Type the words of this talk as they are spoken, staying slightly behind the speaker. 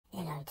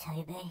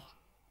Hello, Toby.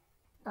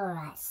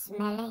 Alright,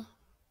 Smelly.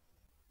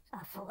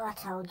 I thought I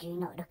told you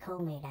not to call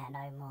me that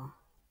no more.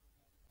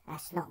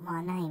 That's not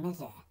my name,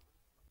 is it?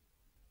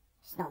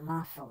 It's not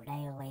my fault they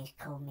always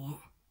call me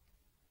it.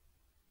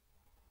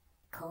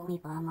 Call me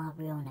by my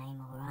real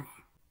name, alright?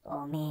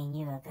 Or me and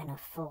you are gonna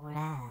fall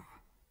out.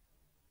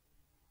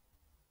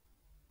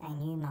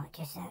 And you might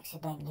just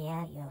accidentally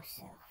hurt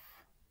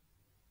yourself.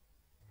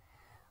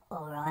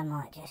 Or I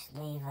might just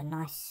leave a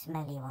nice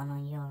smelly one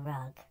on your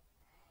rug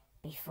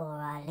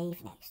before I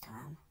leave next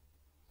time.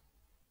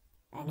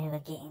 And who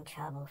would get in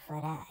trouble for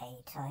that,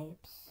 eh,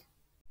 Tobes?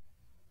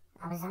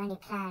 I was only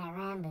playing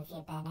around with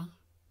you, Benny.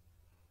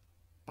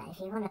 But if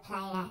you want to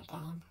play that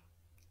game,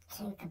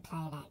 two can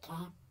play that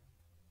game.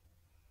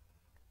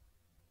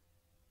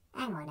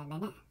 Hang on a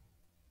minute.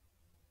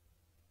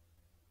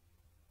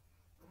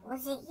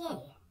 Was it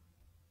you?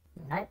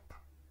 Nope.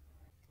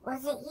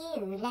 Was it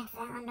you who left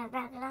that on the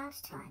rug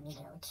last time, you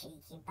little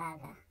cheeky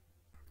bugger?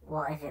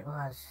 What if it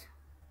was?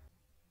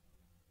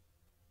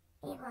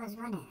 It was,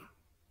 wasn't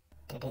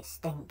it? Did it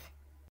stink?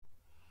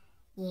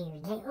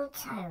 You little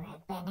toe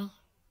rag, Benny.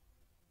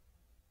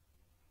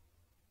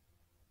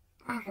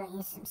 I got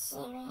in some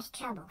serious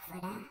trouble for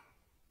that.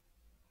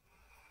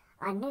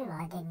 I knew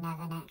I didn't have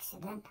an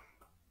accident.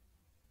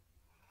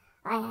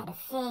 I had a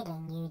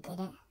feeling you did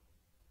it.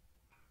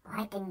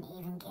 I didn't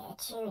even get a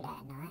chew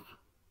that night.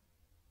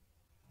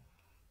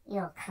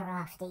 You're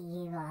crafty,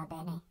 you are,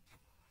 Benny.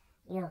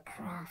 You're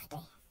crafty.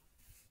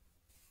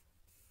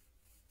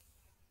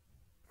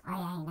 I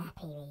ain't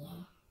happy with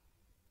you.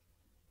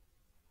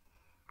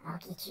 I'll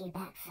get you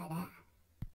back for that.